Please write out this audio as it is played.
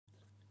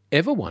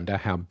Ever wonder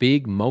how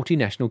big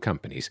multinational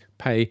companies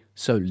pay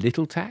so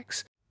little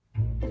tax?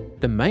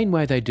 The main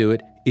way they do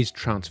it is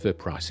transfer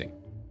pricing.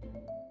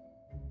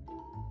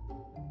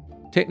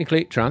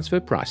 Technically,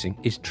 transfer pricing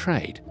is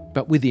trade,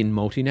 but within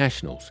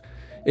multinationals.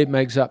 It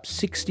makes up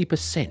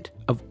 60%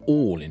 of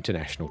all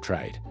international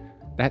trade.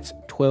 That's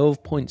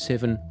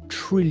 $12.7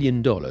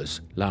 trillion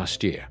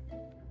last year.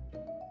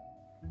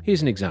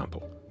 Here's an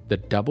example: the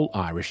double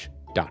Irish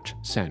Dutch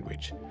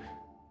sandwich.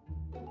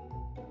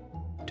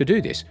 To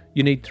do this,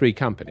 you need 3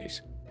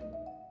 companies.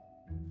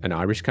 An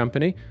Irish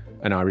company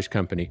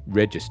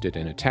registered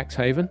in a tax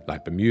haven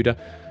like Bermuda,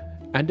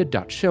 and a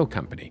Dutch shell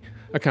company,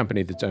 a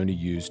company that's only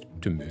used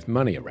to move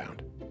money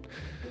around.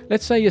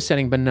 Let's say you're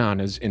selling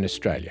bananas in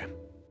Australia.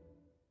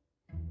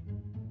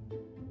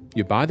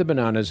 You buy the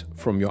bananas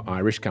from your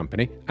Irish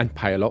company and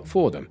pay a lot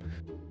for them.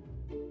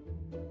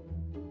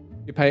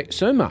 You pay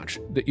so much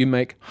that you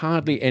make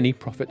hardly any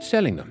profit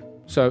selling them,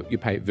 so you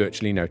pay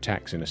virtually no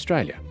tax in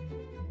Australia.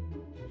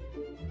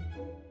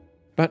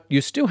 But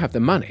you still have the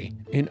money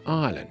in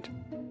Ireland.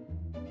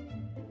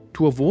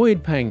 To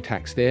avoid paying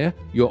tax there,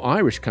 your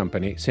Irish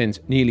company sends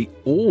nearly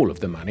all of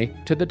the money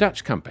to the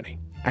Dutch company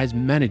as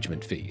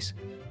management fees.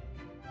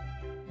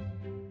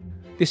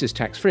 This is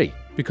tax-free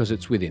because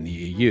it's within the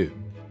EU.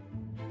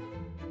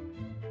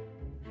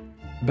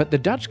 But the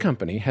Dutch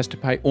company has to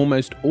pay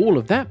almost all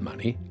of that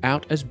money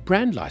out as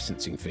brand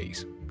licensing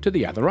fees to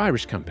the other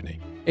Irish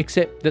company,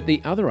 except that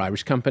the other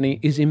Irish company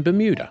is in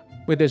Bermuda,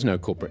 where there's no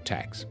corporate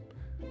tax.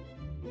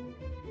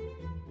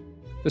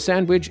 The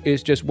sandwich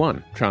is just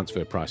one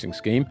transfer pricing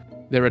scheme.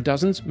 There are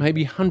dozens,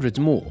 maybe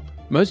hundreds more,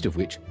 most of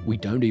which we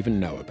don't even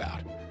know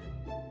about.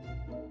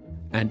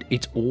 And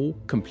it's all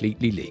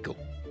completely legal.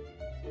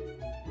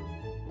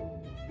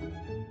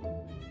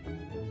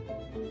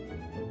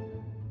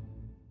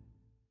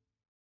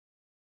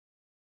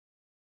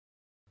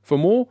 For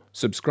more,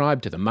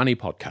 subscribe to the Money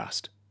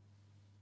Podcast.